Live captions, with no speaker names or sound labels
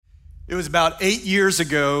It was about 8 years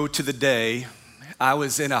ago to the day. I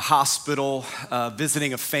was in a hospital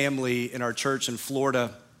visiting a family in our church in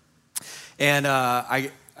Florida. And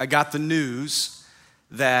I got the news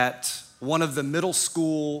that one of the middle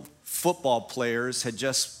school football players had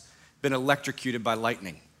just been electrocuted by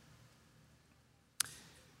lightning.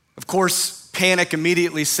 Of course, panic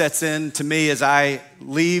immediately sets in to me as I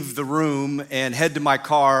leave the room and head to my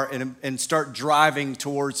car and start driving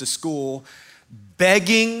towards the school,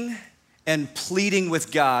 begging and pleading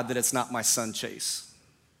with God that it's not my son, Chase.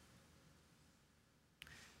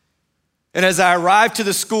 And as I arrived to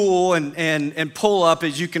the school and pull up,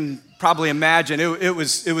 as you can probably imagine, it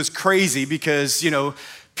was crazy because,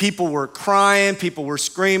 people were crying, people were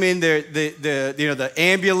screaming. The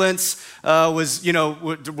ambulance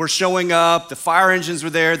were showing up. The fire engines were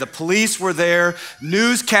there. The police were there.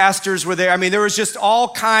 Newscasters were there. I mean, there was just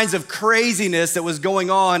all kinds of craziness that was going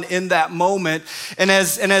on in that moment. And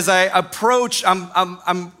as I approach,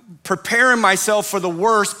 I'm preparing myself for the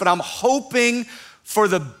worst, but I'm hoping for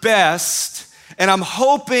the best. And I'm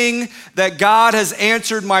hoping that God has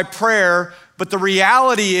answered my prayer. But the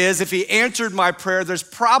reality is, if he answered my prayer, there's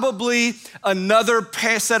probably another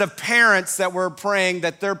set of parents that were praying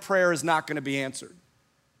that their prayer is not going to be answered.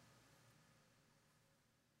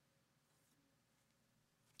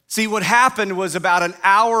 See, what happened was about an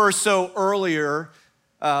hour or so earlier,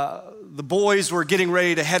 the boys were getting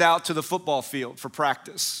ready to head out to the football field for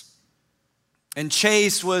practice. And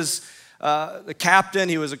Chase was the captain,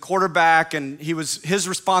 he was a quarterback, and his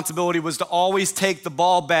responsibility was to always take the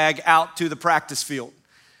ball bag out to the practice field.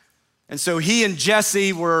 And so he and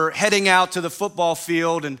Jesse were heading out to the football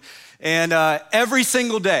field, and every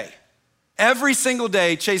single day,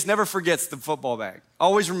 Chase never forgets the football bag.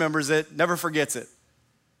 Always remembers it, never forgets it,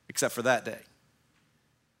 except for that day.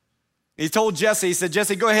 He told Jesse, he said,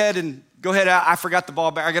 Jesse, go ahead out. I forgot the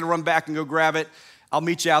ball bag. I got to run back and go grab it. I'll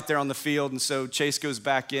meet you out there on the field. And so Chase goes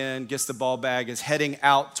back in, gets the ball bag, is heading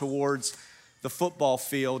out towards the football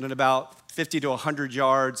field. And about 50 to 100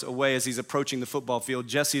 yards away as he's approaching the football field,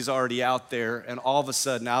 Jesse's already out there. And all of a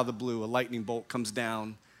sudden, out of the blue, a lightning bolt comes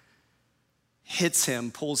down, hits him,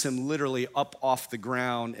 pulls him literally up off the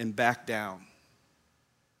ground and back down.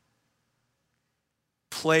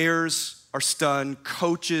 Players are stunned.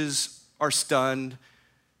 Coaches are stunned,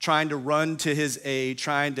 trying to run to his aid,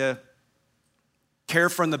 trying to care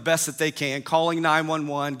for him the best that they can, calling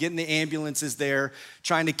 911, getting the ambulances there,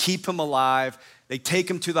 trying to keep him alive. They take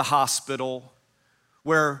him to the hospital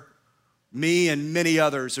where me and many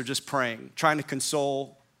others are just praying, trying to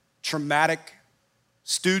console traumatic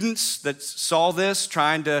students that saw this,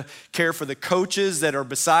 trying to care for the coaches that are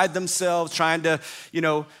beside themselves, trying to,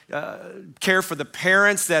 care for the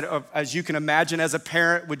parents that, as you can imagine as a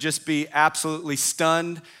parent, would just be absolutely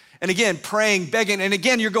stunned. And again, praying, begging, and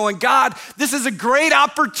again, you're going, God, this is a great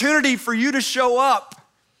opportunity for you to show up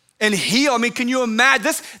and heal. I mean, can you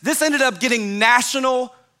imagine? This ended up getting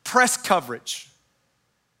national press coverage.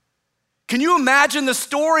 Can you imagine the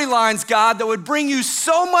storylines, God, that would bring you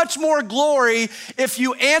so much more glory if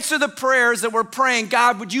you answer the prayers that we're praying?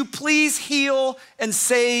 God, would you please heal and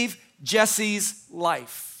save Jesse's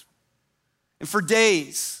life? And for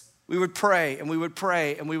days, we would pray and we would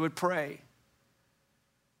pray and we would pray.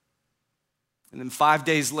 And then 5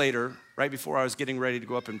 days later, right before I was getting ready to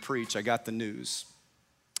go up and preach, I got the news.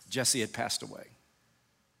 Jesse had passed away.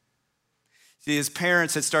 See, his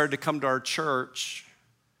parents had started to come to our church,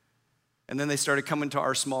 and then they started coming to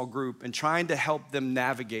our small group and trying to help them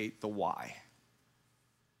navigate the why.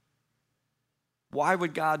 Why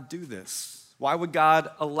would God do this? Why would God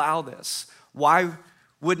allow this? Why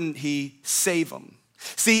wouldn't he save them?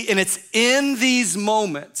 See, and it's in these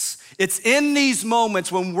moments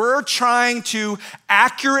when we're trying to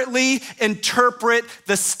accurately interpret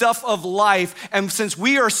the stuff of life. And since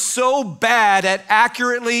we are so bad at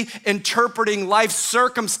accurately interpreting life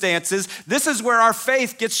circumstances, this is where our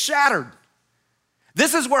faith gets shattered.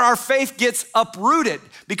 This is where our faith gets uprooted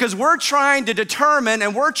because we're trying to determine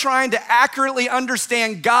and we're trying to accurately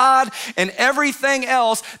understand God and everything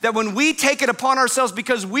else that when we take it upon ourselves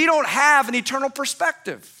because we don't have an eternal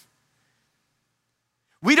perspective.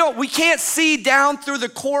 We can't see down through the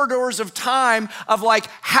corridors of time of like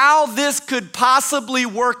how this could possibly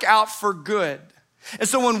work out for good. And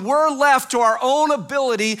so when we're left to our own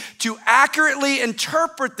ability to accurately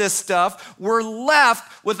interpret this stuff, we're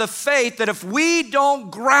left with a faith that if we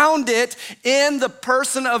don't ground it in the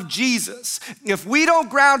person of Jesus, if we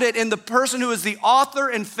don't ground it in the person who is the author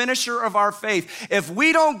and finisher of our faith, if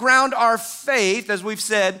we don't ground our faith, as we've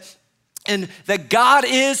said, and that God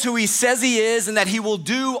is who he says he is and that he will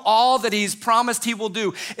do all that he's promised he will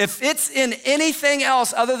do. If it's in anything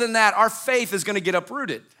else other than that, our faith is going to get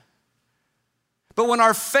uprooted. But when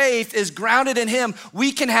our faith is grounded in him,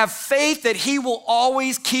 we can have faith that he will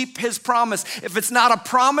always keep his promise. If it's not a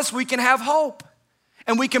promise, we can have hope.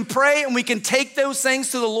 And we can pray and we can take those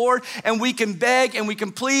things to the Lord and we can beg and we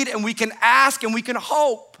can plead and we can ask and we can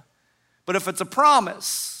hope. But if it's a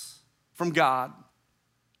promise from God,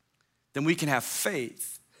 then we can have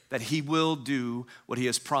faith that he will do what he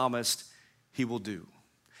has promised he will do.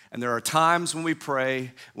 And there are times when we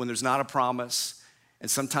pray when there's not a promise, and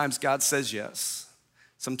sometimes God says yes.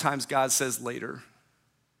 Sometimes God says later.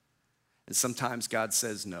 And sometimes God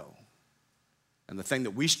says no. And the thing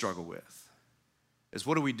that we struggle with is,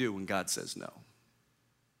 what do we do when God says no?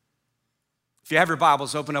 If you have your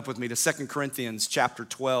Bibles, open up with me to 2 Corinthians chapter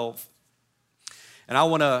 12.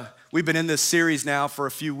 And we've been in this series now for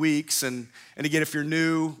a few weeks. And again, if you're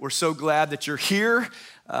new, we're so glad that you're here.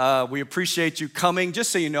 We appreciate you coming. Just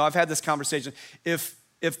so you know, I've had this conversation.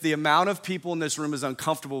 If the amount of people in this room is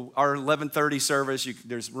uncomfortable, our 11:30 service,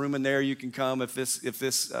 there's room in there, you can come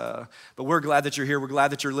but we're glad that you're here. We're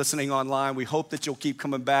glad that you're listening online. We hope that you'll keep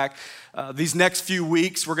coming back. These next few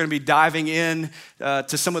weeks, we're gonna be diving in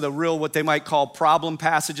to some of the real, what they might call problem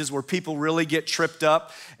passages where people really get tripped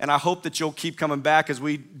up. And I hope that you'll keep coming back as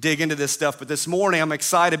we dig into this stuff. But this morning, I'm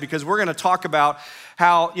excited because we're gonna talk about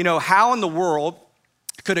how in the world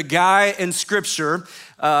could a guy in Scripture,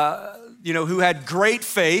 who had great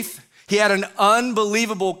faith, he had an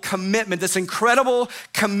unbelievable commitment, this incredible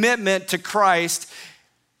commitment to Christ.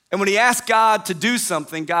 And when he asked God to do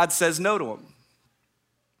something, God says no to him.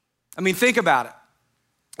 I mean, think about it.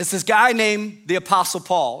 It's this guy named the Apostle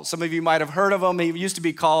Paul. Some of you might have heard of him. He used to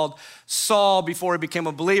be called Saul before he became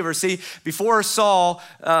a believer. See, before Paul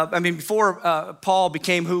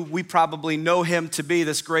became who we probably know him to be,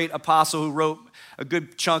 this great apostle who wrote a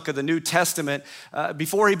good chunk of the New Testament,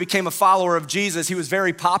 before he became a follower of Jesus, he was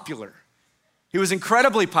very popular. He was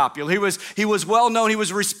incredibly popular. He was well known. He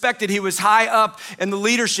was respected. He was high up in the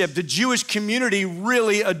leadership. The Jewish community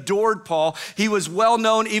really adored Paul. He was well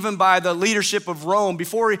known even by the leadership of Rome.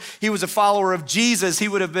 Before he was a follower of Jesus, he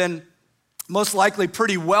would have been most likely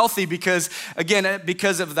pretty wealthy because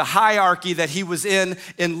of the hierarchy that he was in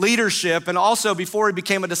leadership. And also before he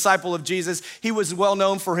became a disciple of Jesus, he was well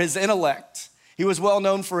known for his intellect. He was well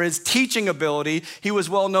known for his teaching ability. He was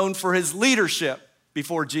well known for his leadership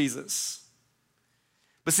before Jesus.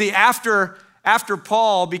 But see, after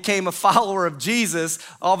Paul became a follower of Jesus,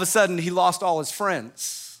 all of a sudden he lost all his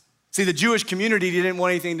friends. See, the Jewish community didn't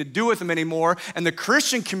want anything to do with him anymore, and the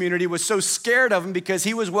Christian community was so scared of him because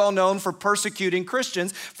he was well known for persecuting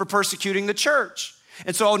Christians, for persecuting the church.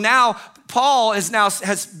 And so now Paul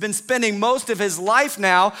has been spending most of his life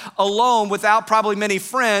now alone without probably many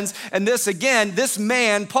friends. And this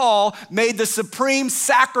man, Paul, made the supreme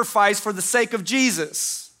sacrifice for the sake of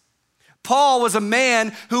Jesus. Paul was a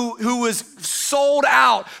man who was sold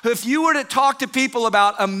out. If you were to talk to people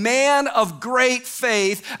about a man of great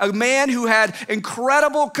faith, a man who had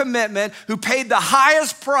incredible commitment, who paid the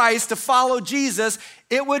highest price to follow Jesus,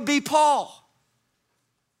 it would be Paul.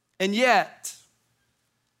 And yet,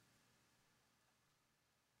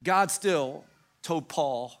 God still told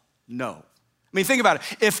Paul no. I mean, think about it.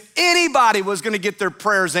 If anybody was going to get their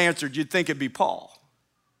prayers answered, you'd think it'd be Paul.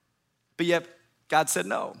 But yet, God said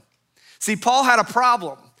no. See, Paul had a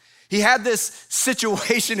problem. He had this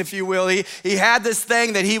situation, if you will. He had this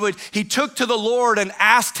thing that he took to the Lord and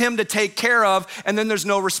asked him to take care of, and then there's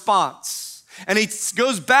no response. And he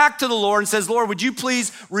goes back to the Lord and says, Lord, would you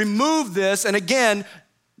please remove this? And again,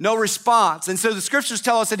 no response. And so the scriptures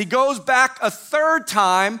tell us that he goes back a third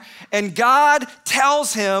time and God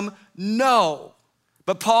tells him no.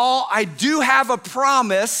 But Paul, I do have a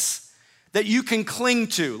promise that you can cling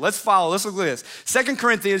to. Let's follow. Let's look at this. 2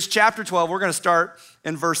 Corinthians chapter 12, we're going to start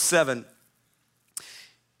in verse 7.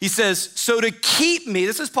 He says, so to keep me,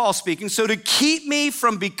 this is Paul speaking, so to keep me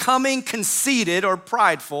from becoming conceited or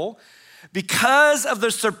prideful, because of the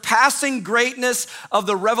surpassing greatness of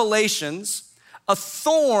the revelations, a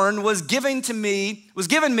thorn was given me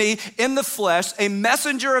in the flesh, a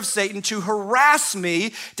messenger of Satan to harass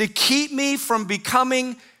me, to keep me from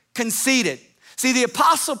becoming conceited. See, the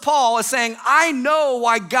Apostle Paul is saying, I know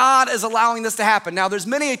why God is allowing this to happen. Now, there's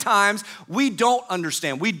many times we don't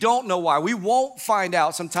understand. We don't know why. We won't find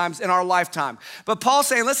out sometimes in our lifetime. But Paul's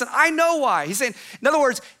saying, listen, I know why. He's saying, in other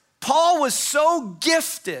words, Paul was so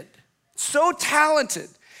gifted, so talented.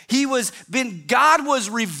 God was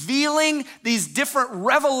revealing these different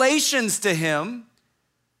revelations to him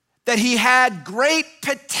that he had great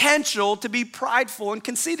potential to be prideful and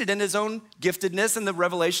conceited in his own giftedness and the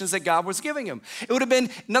revelations that God was giving him. It would have been,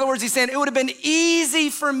 in other words, he's saying, it would have been easy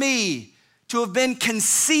for me to have been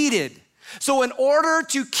conceited. So in order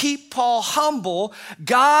to keep Paul humble,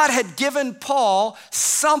 God had given Paul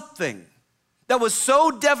something that was so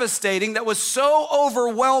devastating, that was so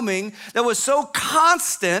overwhelming, that was so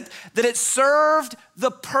constant that it served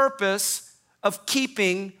the purpose of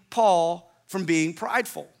keeping Paul from being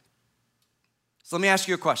prideful. So let me ask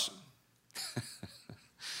you a question.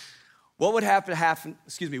 What would have to happen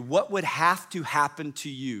to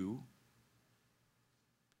you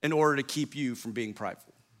in order to keep you from being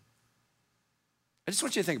prideful? I just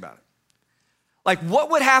want you to think about it. Like,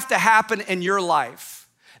 what would have to happen in your life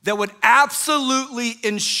that would absolutely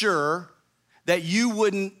ensure that you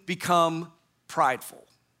wouldn't become prideful?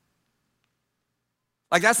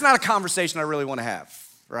 Like, that's not a conversation I really want to have,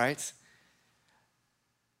 right?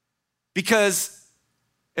 Because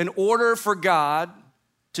in order for God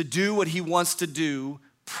to do what he wants to do,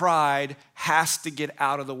 pride has to get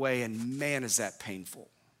out of the way, and man, is that painful.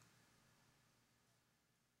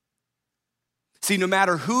 See, no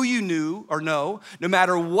matter who you knew or know, no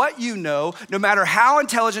matter what you know, no matter how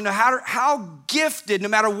intelligent, no matter how gifted, no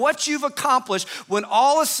matter what you've accomplished, when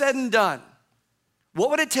all is said and done, what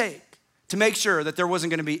would it take to make sure that there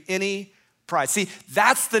wasn't going to be any pride? See,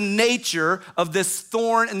 that's the nature of this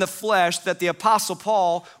thorn in the flesh that the Apostle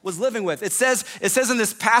Paul was living with. It says in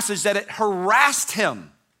this passage that it harassed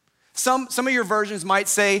him. Some of your versions might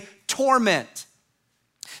say torment.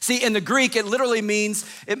 See, in the Greek, it literally means,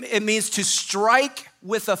 it means to strike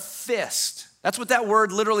with a fist. That's what that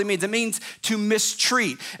word literally means. It means to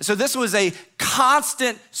mistreat. So this was a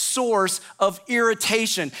constant source of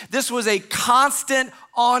irritation. This was a constant,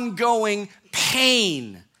 ongoing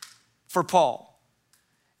pain for Paul.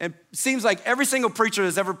 And it seems like every single preacher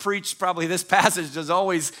that's ever preached probably this passage is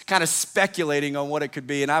always kind of speculating on what it could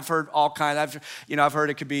be. And I've heard all kinds. I've heard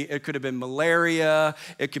it could have been malaria.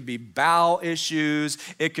 It could be bowel issues.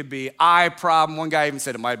 It could be eye problem. One guy even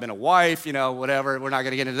said it might have been a wife. Whatever. We're not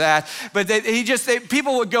going to get into that. But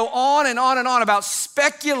people would go on and on and on about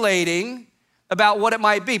speculating about what it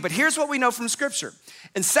might be. But here's what we know from Scripture.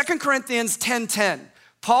 In 2 Corinthians 10:10.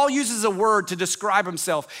 Paul uses a word to describe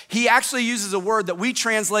himself. He actually uses a word that we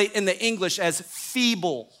translate in the English as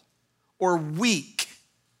feeble or weak.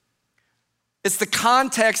 It's the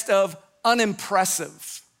context of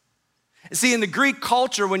unimpressive. See, in the Greek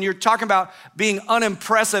culture, when you're talking about being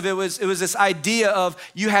unimpressive, it was this idea of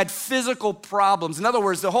you had physical problems. In other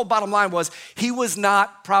words, the whole bottom line was he was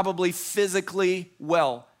not probably physically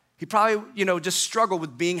well. He probably, just struggled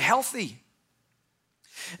with being healthy.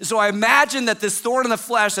 So I imagine that this thorn in the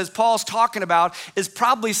flesh, as Paul's talking about, is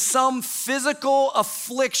probably some physical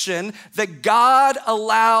affliction that God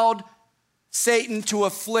allowed Satan to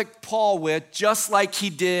afflict Paul with, just like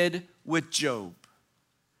he did with Job.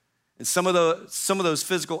 And some of those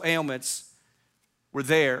physical ailments were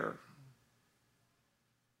there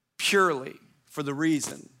purely for the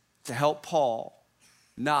reason to help Paul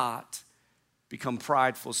not become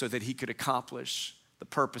prideful so that he could accomplish the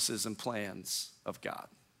purposes and plans of God.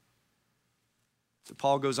 So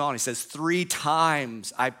Paul goes on, he says, 3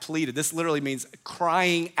 times I pleaded. This literally means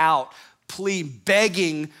crying out,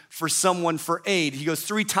 begging for someone for aid. He goes,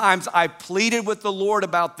 3 times I pleaded with the Lord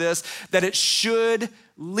about this, that it should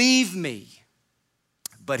leave me.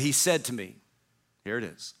 But he said to me, here it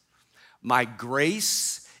is, my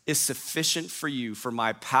grace is sufficient for you, for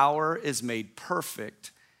my power is made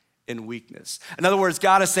perfect in weakness. In other words,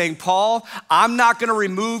 God is saying, Paul, I'm not going to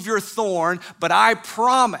remove your thorn, but I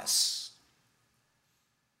promise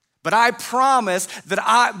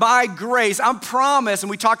that by grace, and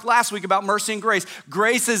we talked last week about mercy and grace.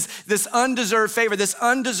 Grace is this undeserved favor, this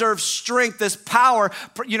undeserved strength, this power.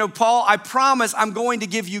 Paul, I promise I'm going to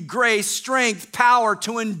give you grace, strength, power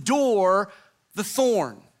to endure the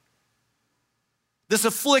thorn, this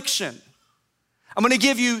affliction. I'm going to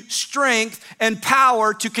give you strength and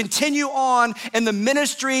power to continue on in the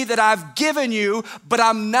ministry that I've given you, but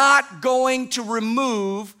I'm not going to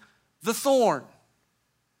remove the thorn.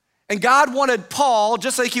 And God wanted Paul,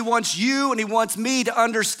 just like he wants you and he wants me, to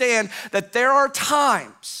understand that there are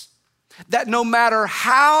times that no matter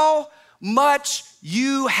how much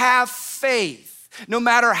you have faith, no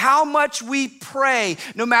matter how much we pray,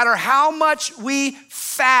 no matter how much we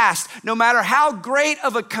fast, no matter how great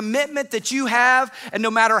of a commitment that you have, and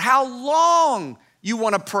no matter how long you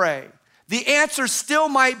want to pray, the answer still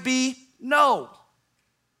might be no.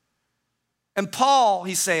 And Paul,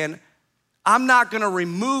 he's saying, I'm not going to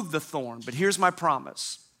remove the thorn, but here's my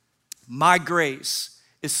promise. My grace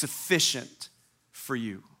is sufficient for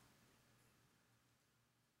you.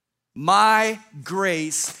 My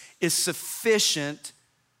grace is sufficient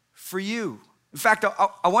for you. In fact,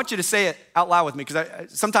 I want you to say it out loud with me,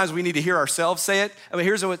 because sometimes we need to hear ourselves say it. I mean,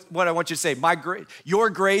 here's what I want you to say. Your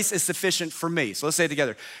grace is sufficient for me. So let's say it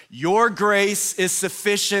together. Your grace is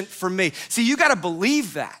sufficient for me. See, you got to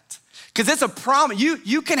believe that, because it's a promise.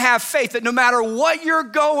 You can have faith that no matter what you're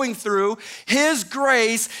going through, his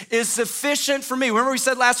grace is sufficient for me. Remember we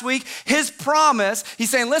said last week, his promise, he's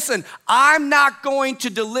saying, listen, I'm not going to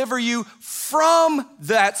deliver you from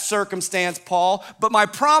that circumstance, Paul, but my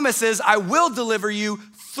promise is I will deliver you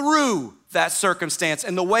through that circumstance.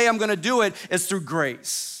 And the way I'm gonna do it is through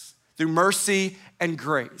grace, through mercy and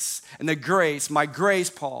grace. And the grace, my grace,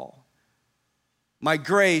 Paul, my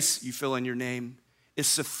grace, you fill in your name, is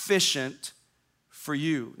sufficient for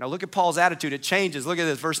you. Now look at Paul's attitude, it changes. Look at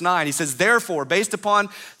this, verse 9. He says, therefore, based upon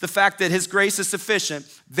the fact that his grace is sufficient,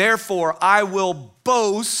 therefore I will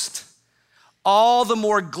boast all the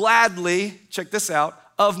more gladly, check this out,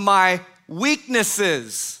 of my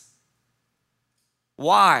weaknesses.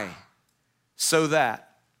 Why? So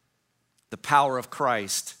that the power of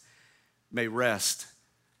Christ may rest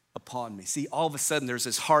upon me. See, all of a sudden there's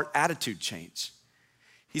this heart attitude change.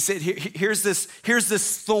 He said, here's this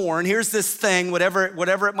thorn, here's this thing,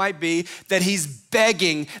 whatever it might be, that he's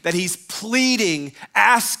begging, that he's pleading,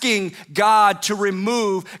 asking God to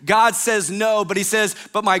remove. God says no, but he says,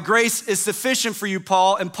 but my grace is sufficient for you,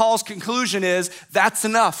 Paul. And Paul's conclusion is, that's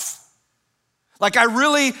enough. Like I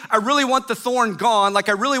really want the thorn gone. Like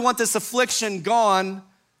I really want this affliction gone.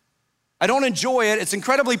 I don't enjoy it. It's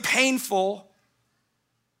incredibly painful.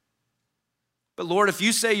 But Lord, if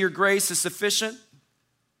you say your grace is sufficient,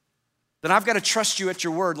 then I've got to trust you at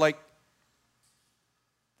your word, like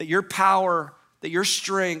that your power, that your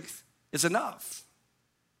strength is enough.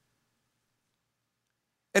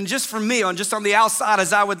 And just for me, on the outside,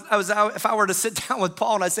 if I were to sit down with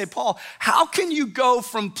Paul and I say, Paul, how can you go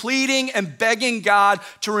from pleading and begging God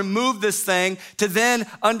to remove this thing to then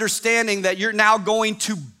understanding that you're now going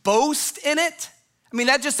to boast in it? I mean,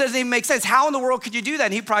 that just doesn't even make sense. How in the world could you do that?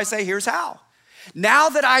 And he'd probably say, here's how. Now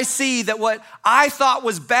that I see that what I thought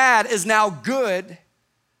was bad is now good,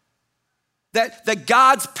 that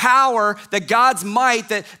God's power, that God's might,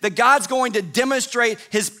 that God's going to demonstrate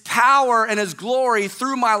his power and his glory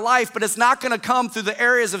through my life, but it's not gonna come through the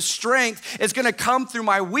areas of strength, it's gonna come through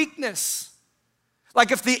my weakness.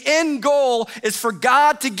 Like if the end goal is for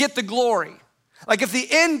God to get the glory, like if the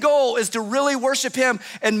end goal is to really worship him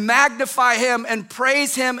and magnify him and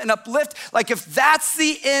praise him and uplift, like if that's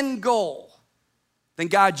the end goal, then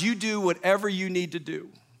God, you do whatever you need to do.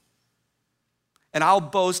 And I'll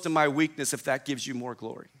boast in my weakness if that gives you more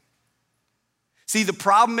glory. See, the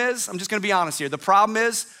problem is, I'm just gonna be honest here, the problem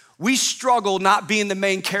is we struggle not being the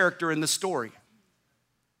main character in the story.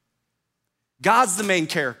 God's the main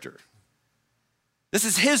character. This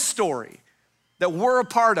is his story that we're a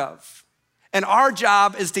part of. And our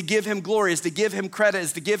job is to give him glory, is to give him credit,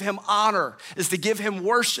 is to give him honor, is to give him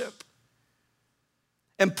worship.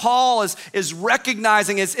 And Paul is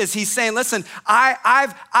recognizing as he's saying, listen,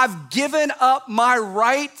 I've given up my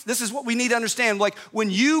right. This is what we need to understand. Like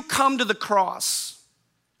when you come to the cross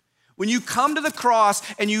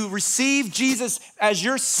and you receive Jesus as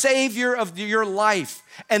your savior of your life,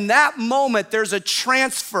 and that moment there's a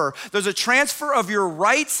transfer. There's a transfer of your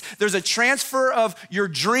rights. There's a transfer of your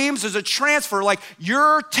dreams. There's a transfer, like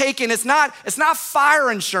you're taking, it's not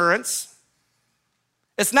fire insurance.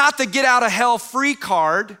 It's not the get out of hell free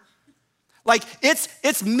card. Like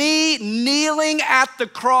it's me kneeling at the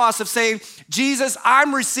cross of saying, Jesus,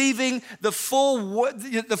 I'm receiving the full,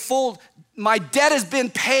 my debt has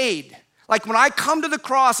been paid. Like when I come to the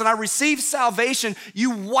cross and I receive salvation,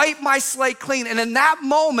 you wipe my slate clean. And in that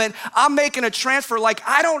moment, I'm making a transfer. Like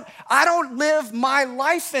I don't live my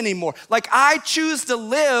life anymore. Like I choose to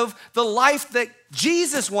live the life that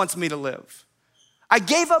Jesus wants me to live. I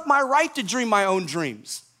gave up my right to dream my own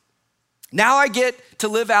dreams. Now I get to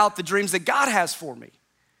live out the dreams that God has for me.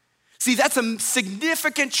 See, that's a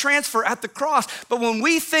significant transfer at the cross. But when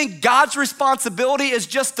we think God's responsibility is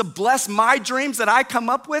just to bless my dreams that I come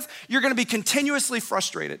up with, you're gonna be continuously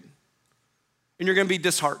frustrated and you're gonna be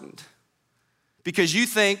disheartened because you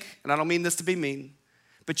think, and I don't mean this to be mean,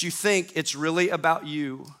 but you think it's really about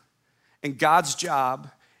you and God's job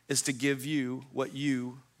is to give you what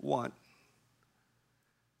you want.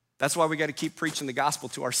 That's why we got to keep preaching the gospel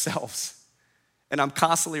to ourselves. And I'm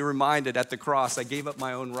constantly reminded at the cross, I gave up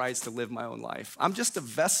my own rights to live my own life. I'm just a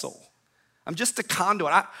vessel. I'm just a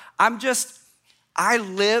conduit. I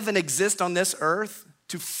live and exist on this earth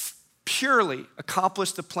to purely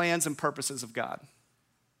accomplish the plans and purposes of God.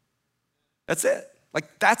 That's it.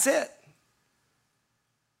 Like, that's it.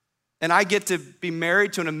 And I get to be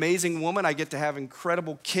married to an amazing woman. I get to have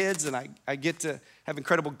incredible kids, and I get to have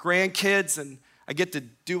incredible grandkids, and I get to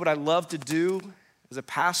do what I love to do as a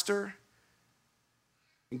pastor.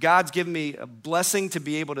 And God's given me a blessing to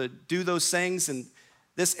be able to do those things in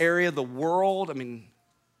this area of the world.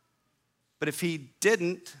 But if he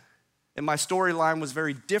didn't, and my storyline was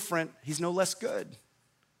very different, he's no less good.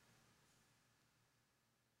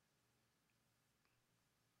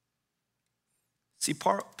 See,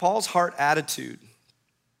 Paul's heart attitude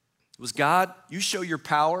was, God, you show your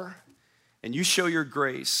power and you show your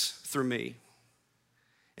grace through me.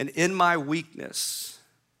 And in my weakness,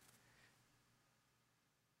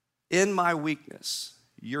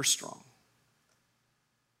 you're strong.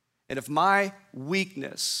 And if my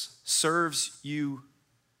weakness serves you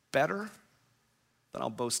better, then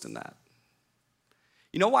I'll boast in that.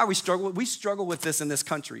 You know why we struggle? We struggle with this in this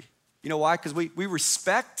country. You know why? Because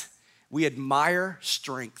we admire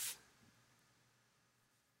strength.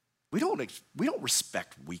 We don't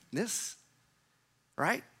respect weakness,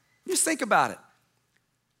 right? Just think about it.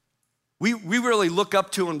 We really look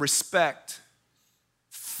up to and respect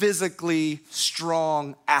physically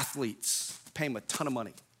strong athletes, pay them a ton of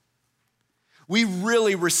money. We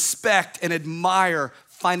really respect and admire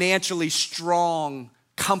financially strong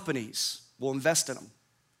companies. We'll invest in them.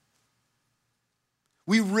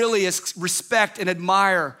 We really respect and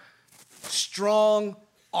admire strong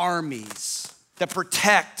armies that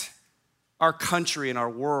protect our country and our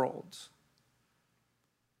world.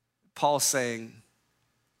 Paul's saying,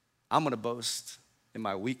 I'm going to boast in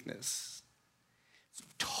my weakness. It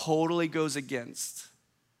totally goes against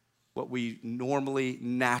what we normally,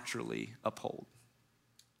 naturally uphold.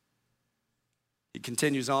 He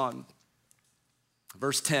continues on.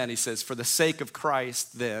 Verse 10, he says, for the sake of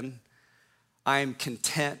Christ, then, I am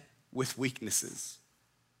content with weaknesses,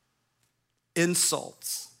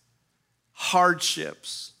 insults,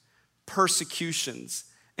 hardships, persecutions,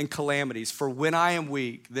 and calamities. For when I am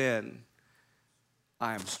weak, then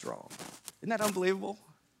I am strong. Isn't that unbelievable?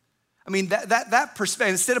 I mean, that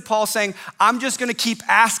perspective, instead of Paul saying, I'm just gonna keep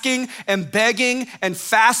asking and begging and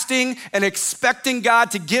fasting and expecting God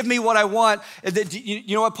to give me what I want.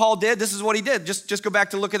 You know what Paul did? This is what he did. Just go back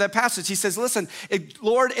to look at that passage. He says, listen,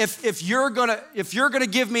 Lord, if you're gonna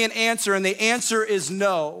give me an answer and the answer is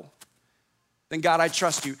no, then God, I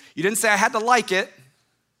trust you. You didn't say I had to like it.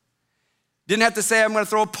 Didn't have to say I'm gonna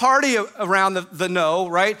throw a party around the no,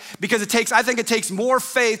 right? Because I think it takes more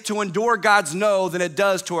faith to endure God's no than it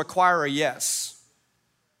does to acquire a yes.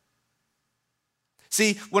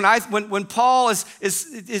 See, when Paul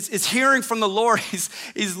is hearing from the Lord,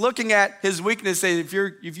 he's looking at his weakness, saying,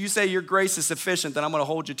 if you say your grace is sufficient, then I'm gonna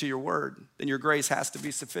hold you to your word. Then your grace has to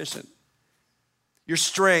be sufficient. Your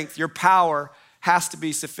strength, your power has to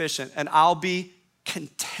be sufficient, and I'll be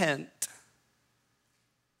content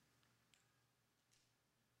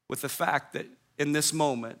with the fact that in this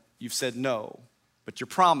moment you've said no, but your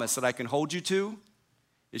promise that I can hold you to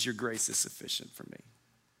is your grace is sufficient for me.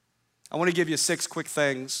 I want to give you 6 quick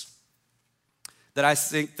things that I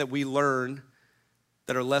think that we learn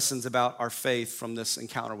that are lessons about our faith from this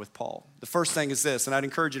encounter with Paul. The first thing is this, and I'd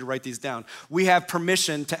encourage you to write these down. We have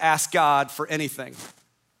permission to ask God for anything.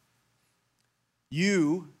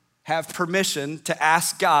 You have permission to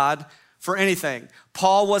ask God for anything.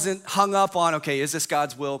 Paul wasn't hung up on, okay, is this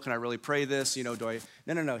God's will? Can I really pray this?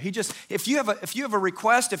 No. He just, if you have a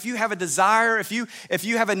request, if you have a desire, if you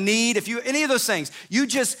have a need, any of those things, you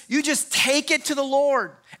just take it to the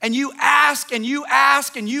Lord and you ask and you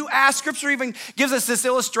ask and you ask. Scripture even gives us this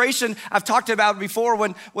illustration I've talked about before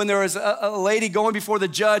when there was a lady going before the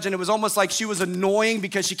judge and it was almost like she was annoying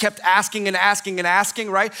because she kept asking and asking and asking,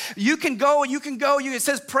 right? You can go. It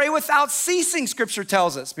says pray without ceasing, Scripture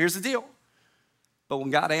tells us. Here's the deal. But when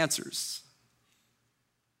God answers,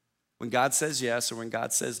 when God says yes or when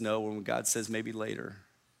God says no or when God says maybe later,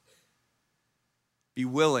 be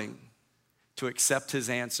willing to accept his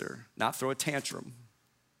answer, not throw a tantrum,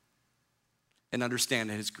 and understand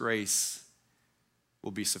that his grace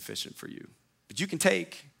will be sufficient for you. But you can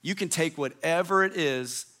take whatever it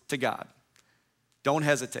is to God. Don't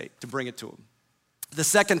hesitate to bring it to him. The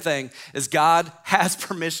second thing is God has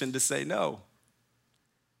permission to say no.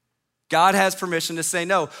 God has permission to say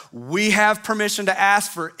no. We have permission to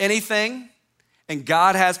ask for anything, and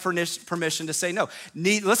God has permission to say no.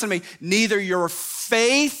 Listen to me, neither your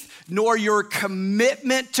faith nor your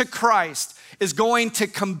commitment to Christ is going to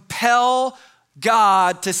compel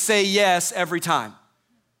God to say yes every time.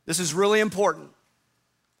 This is really important.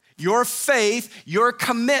 your faith, your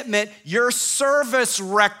commitment, your service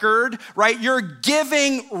record, right? Your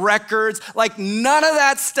giving records, like none of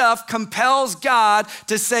that stuff compels God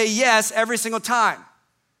to say yes every single time.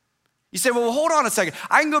 You say, well, hold on a second.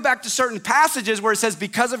 I can go back to certain passages where it says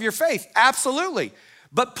because of your faith. Absolutely.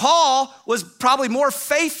 But Paul was probably more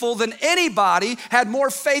faithful than anybody, had more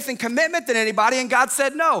faith and commitment than anybody, and God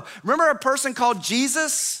said no. Remember a person called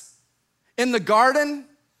Jesus in the garden?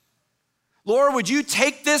 Lord, would you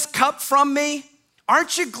take this cup from me?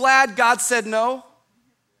 Aren't you glad God said no?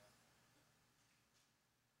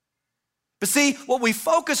 But see, what we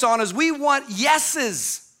focus on is we want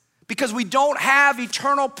yeses because we don't have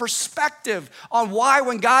eternal perspective on why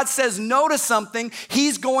when God says no to something,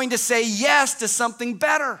 he's going to say yes to something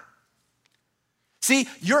better. See,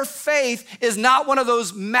 your faith is not one of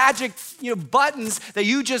those magic buttons that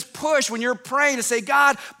you just push when you're praying to say,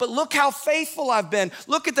 God, but look how faithful I've been.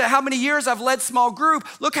 Look at how many years I've led small group.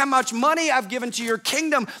 Look how much money I've given to your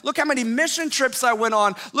kingdom. Look how many mission trips I went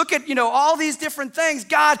on. Look at, all these different things.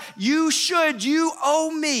 God, you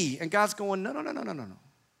owe me. And God's going, no.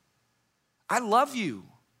 I love you.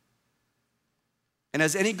 And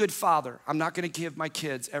as any good father, I'm not going to give my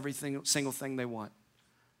kids every single thing they want.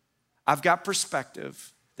 I've got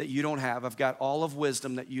perspective that you don't have. I've got all of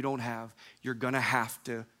wisdom that you don't have. You're going to have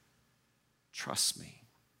to trust me.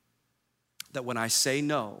 That when I say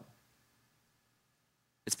no,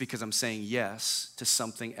 it's because I'm saying yes to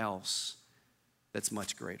something else that's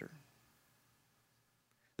much greater.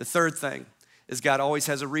 The third thing is God always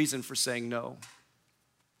has a reason for saying no.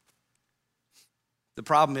 The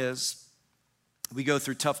problem is we go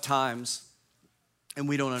through tough times and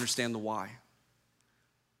we don't understand the why.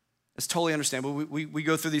 It's totally understandable. We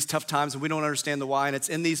go through these tough times and we don't understand the why, and it's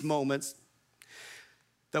in these moments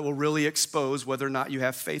that will really expose whether or not you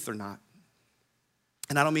have faith or not.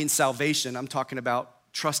 And I don't mean salvation. I'm talking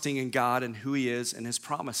about trusting in God and who he is and his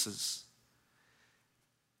promises.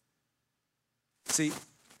 See,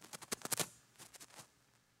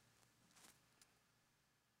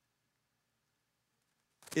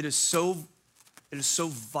 it is so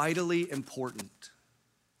vitally important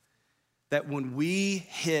that when we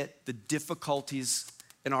hit the difficulties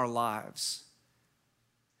in our lives,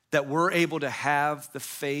 that we're able to have the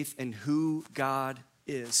faith in who God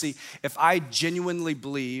is. See, if I genuinely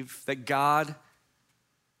believe that God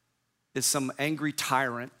is some angry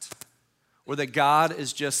tyrant, or that God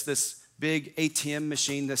is just this big ATM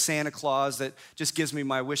machine, the Santa Claus that just gives me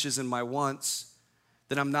my wishes and my wants,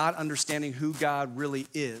 then I'm not understanding who God really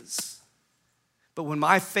is. But when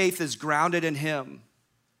my faith is grounded in him,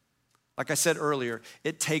 like I said earlier,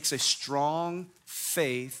 it takes a strong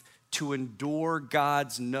faith to endure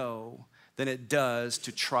God's no than it does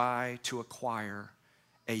to try to acquire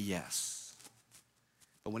a yes.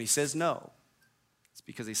 But when he says no, it's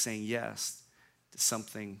because he's saying yes to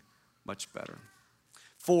something much better.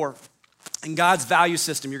 4, in God's value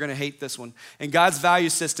system, you're going to hate this one. In God's value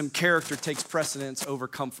system, character takes precedence over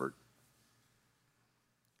comfort.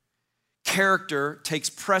 Character takes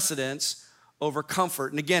precedence over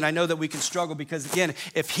comfort. And again, I know that we can struggle because, again,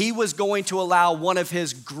 if he was going to allow one of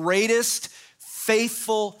his greatest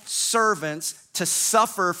faithful servants to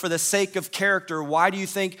suffer for the sake of character, why do you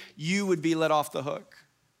think you would be let off the hook?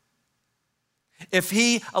 If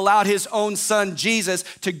he allowed his own son, Jesus,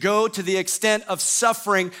 to go to the extent of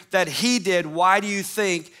suffering that he did, why do you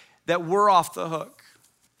think that we're off the hook?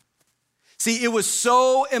 See, it was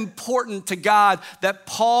so important to God that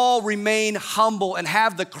Paul remain humble and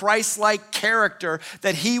have the Christ-like character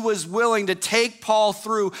that he was willing to take Paul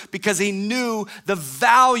through because he knew the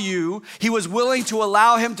value. He was willing to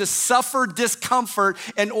allow him to suffer discomfort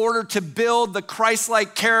in order to build the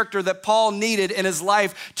Christ-like character that Paul needed in his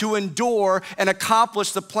life to endure and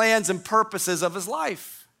accomplish the plans and purposes of his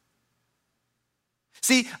life.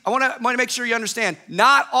 See, I want to make sure you understand,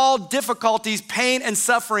 not all difficulties, pain, and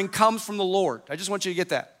suffering comes from the Lord. I just want you to get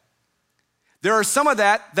that. There are some of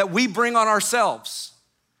that we bring on ourselves.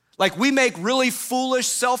 Like we make really foolish,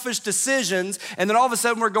 selfish decisions, and then all of a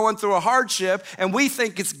sudden we're going through a hardship, and we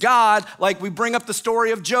think it's God, like we bring up the story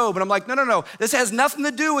of Job. And I'm like, no. This has nothing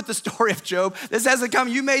to do with the story of Job. This has to come,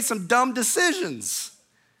 you made some dumb decisions,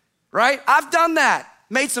 right? I've done that.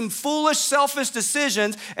 Made some foolish, selfish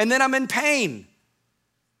decisions, and then I'm in pain.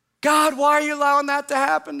 God, why are you allowing that to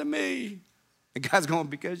happen to me? And God's going,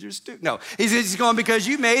 because you're stupid. No, he's going, because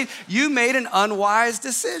you made an unwise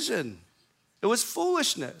decision. It was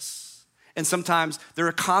foolishness. And sometimes there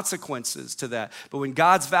are consequences to that. But when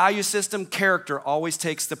God's value system, character always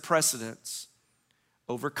takes the precedence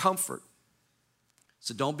over comfort.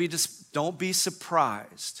 So don't be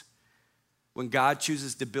surprised when God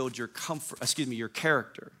chooses to build your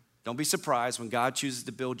character Don't be surprised when God chooses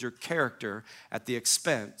to build your character at the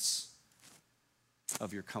expense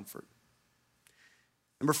of your comfort.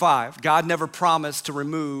 Number 5, God never promised to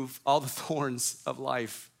remove all the thorns of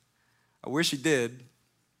life. I wish he did,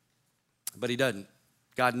 but he doesn't.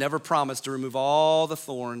 God never promised to remove all the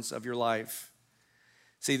thorns of your life.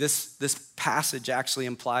 See, this passage actually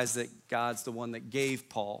implies that God's the one that gave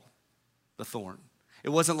Paul the thorn. It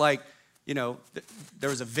wasn't like, there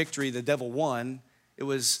was a victory, the devil won. It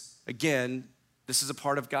was, again, this is a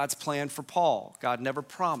part of God's plan for Paul. God never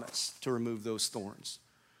promised to remove those thorns.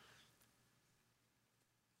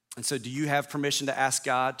 And so do you have permission to ask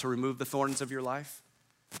God to remove the thorns of your life?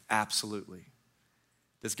 Absolutely.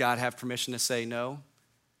 Does God have permission to say no?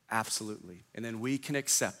 Absolutely. And then we can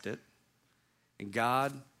accept it. And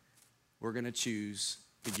God, we're going to choose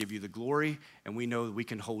to give you the glory, and we know that we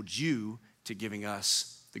can hold you to giving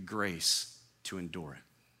us the grace to endure it.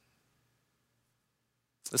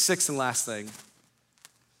 The sixth and last thing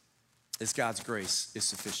is God's grace is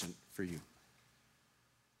sufficient for you.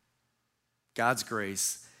 God's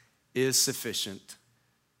grace is sufficient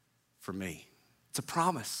for me. It's a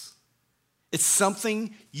promise. It's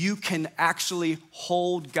something you can actually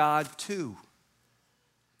hold God to,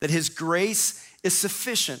 that his grace is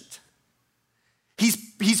sufficient.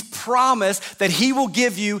 He's promised that he will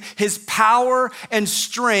give you his power and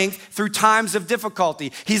strength through times of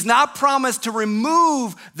difficulty. He's not promised to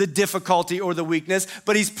remove the difficulty or the weakness,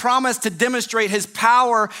 but he's promised to demonstrate his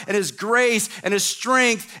power and his grace and his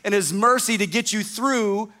strength and his mercy to get you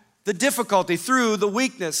through the difficulty, through the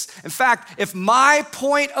weakness. In fact, if my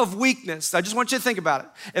point of weakness, I just want you to think about it.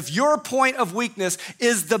 If your point of weakness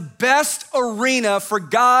is the best arena for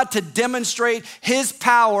God to demonstrate his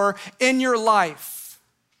power in your life,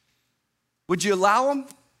 would you allow him?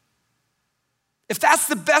 If that's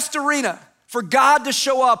the best arena for God to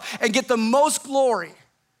show up and get the most glory,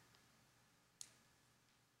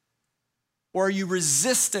 or are you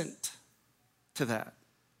resistant to that?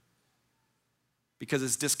 Because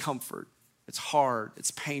it's discomfort, it's hard,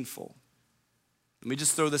 it's painful. Let me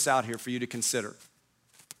just throw this out here for you to consider.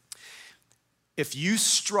 If you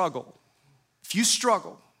struggle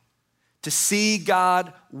to see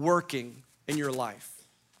God working in your life,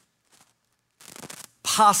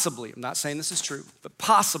 possibly, I'm not saying this is true, but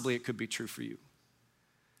possibly it could be true for you.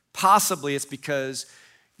 Possibly it's because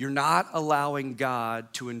you're not allowing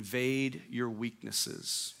God to invade your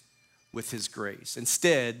weaknesses with his grace.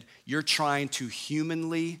 Instead, you're trying to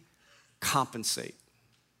humanly compensate.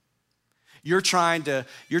 You're trying to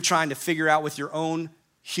figure out with your own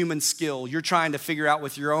human skill. You're trying to figure out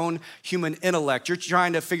with your own human intellect. You're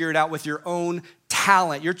trying to figure it out with your own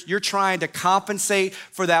talent. You're trying to compensate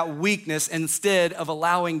for that weakness instead of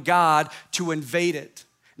allowing God to invade it.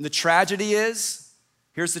 And the tragedy is,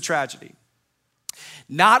 here's the tragedy.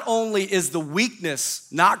 Not only is the weakness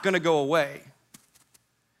not going to go away,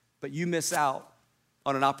 but you miss out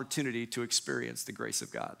on an opportunity to experience the grace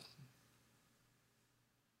of God.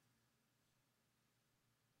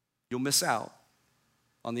 You'll miss out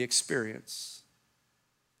on the experience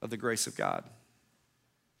of the grace of God.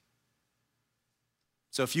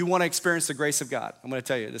 So if you want to experience the grace of God, I'm going to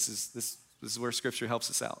tell you, this is where Scripture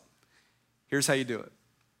helps us out. Here's how you do it.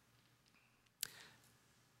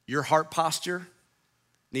 Your heart posture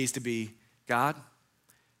needs to be, God,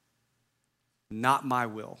 not my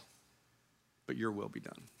will, but your will be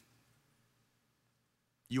done.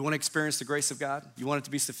 You want to experience the grace of God? You want it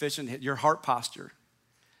to be sufficient? Your heart posture,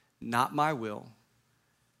 not my will,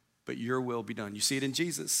 but your will be done. You see it in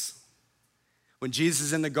Jesus. When Jesus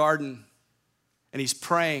is in the garden and he's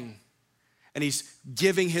praying and he's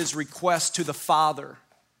giving his request to the Father,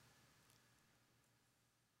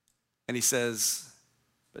 and he says,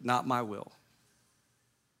 but not my will,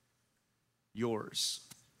 yours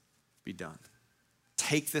be done.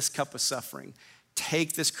 Take this cup of suffering.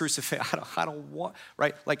 Take this crucifixion. I don't want,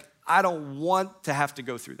 right? Like, I don't want to have to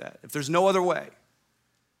go through that. If there's no other way,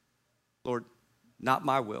 Lord, not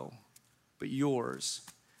my will, but yours.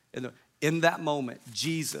 In that moment,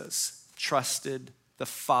 Jesus trusted the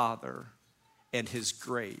Father, and his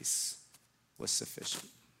grace was sufficient.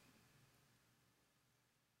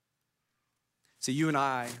 So you and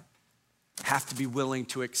I have to be willing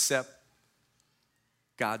to accept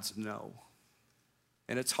God's no.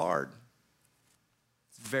 And it's hard.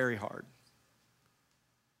 It's very hard.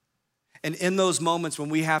 And in those moments when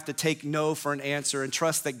we have to take no for an answer and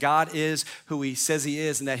trust that God is who he says he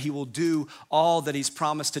is and that he will do all that he's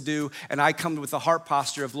promised to do, and I come with the heart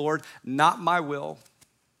posture of, Lord, not my will.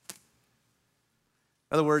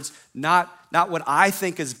 In other words, not what I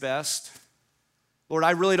think is best. Lord,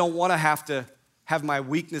 I really don't want to have my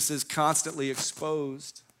weaknesses constantly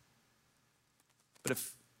exposed. But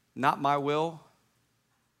if not my will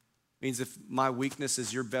means if my weakness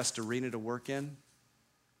is your best arena to work in,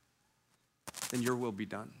 then your will be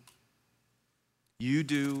done. You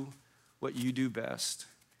do what you do best.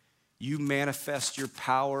 You manifest your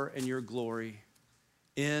power and your glory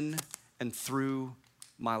in and through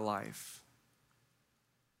my life.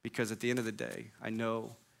 Because at the end of the day, I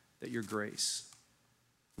know that your grace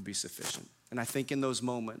will be sufficient. And I think in those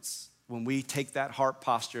moments, when we take that heart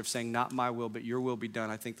posture of saying, not my will, but your will be done,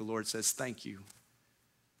 I think the Lord says, thank you.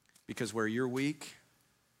 Because where you're weak,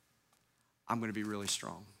 I'm going to be really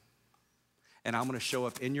strong. And I'm going to show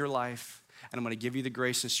up in your life, and I'm going to give you the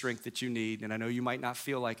grace and strength that you need. And I know you might not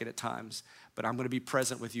feel like it at times, but I'm going to be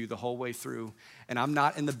present with you the whole way through. And I'm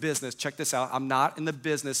not in the business, check this out, I'm not in the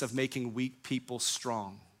business of making weak people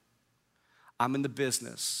strong. I'm in the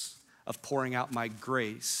business of pouring out my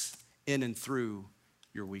grace in and through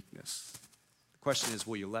your weakness. The question is,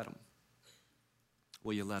 will you let him?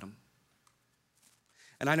 Will you let him?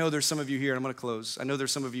 And I know there's some of you here, and I'm going to close. I know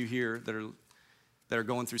there's some of you here that are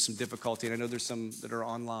going through some difficulty, and I know there's some that are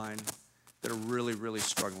online that are really, really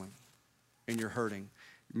struggling, and you're hurting.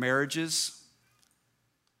 Marriages,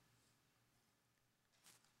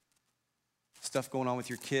 stuff going on with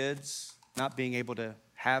your kids, not being able to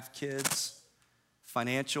have kids,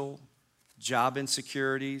 financial, job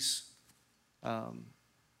insecurities.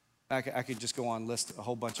 I could just go on and list a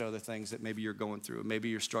whole bunch of other things that maybe you're going through, maybe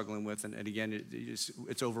you're struggling with, and again,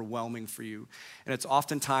 it's overwhelming for you. And it's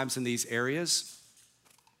oftentimes in these areas,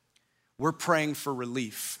 we're praying for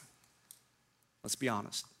relief. Let's be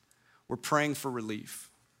honest. We're praying for relief.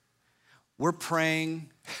 We're praying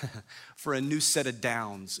for a new set of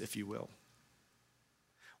downs, if you will.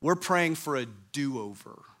 We're praying for a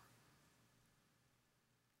do-over.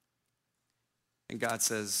 And God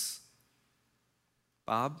says,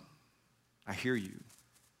 Bob, I hear you,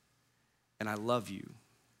 and I love you,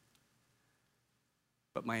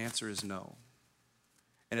 but my answer is no.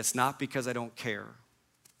 And it's not because I don't care.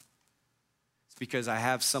 It's because I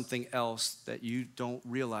have something else that you don't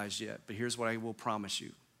realize yet. But here's what I will promise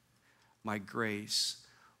you. My grace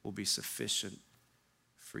will be sufficient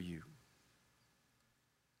for you.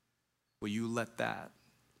 Will you let that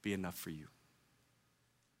be enough for you?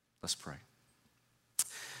 Let's pray.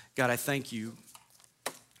 God, I thank you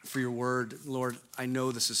for your word. Lord, I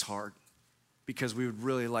know this is hard because we would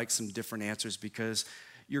really like some different answers, because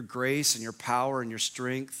your grace and your power and your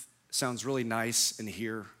strength sounds really nice in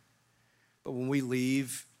here. But when we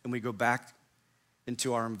leave and we go back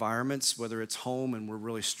into our environments, whether it's home and we're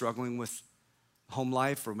really struggling with home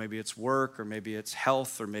life, or maybe it's work, or maybe it's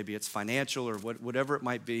health, or maybe it's financial, or whatever it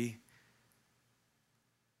might be,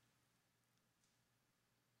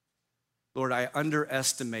 Lord, I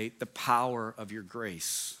underestimate the power of your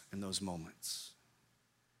grace in those moments.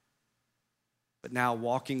 But now,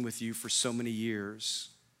 walking with you for so many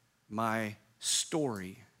years, my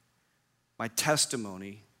story, my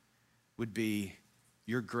testimony would be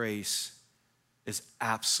your grace is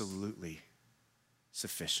absolutely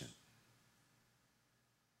sufficient.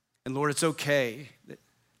 And Lord, it's okay that,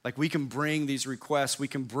 like, we can bring these requests, we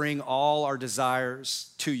can bring all our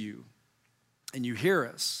desires to you, and you hear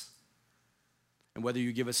us. And whether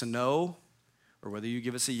you give us a no, or whether you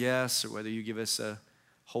give us a yes, or whether you give us a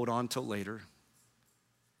hold on till later,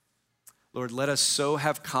 Lord, let us so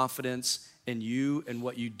have confidence in you and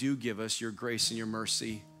what you do give us, your grace and your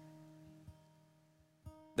mercy,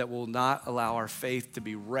 that will not allow our faith to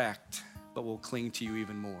be wrecked, but will cling to you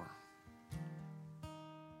even more.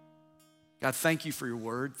 God, thank you for your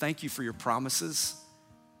word. Thank you for your promises.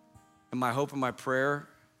 And my hope and my prayer,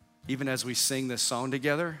 even as we sing this song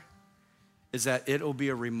together, is that it'll be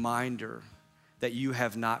a reminder that you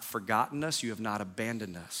have not forgotten us, you have not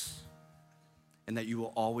abandoned us, and that you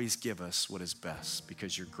will always give us what is best,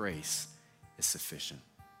 because your grace is sufficient.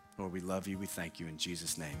 Lord, we love you, we thank you. In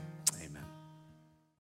Jesus' name, amen.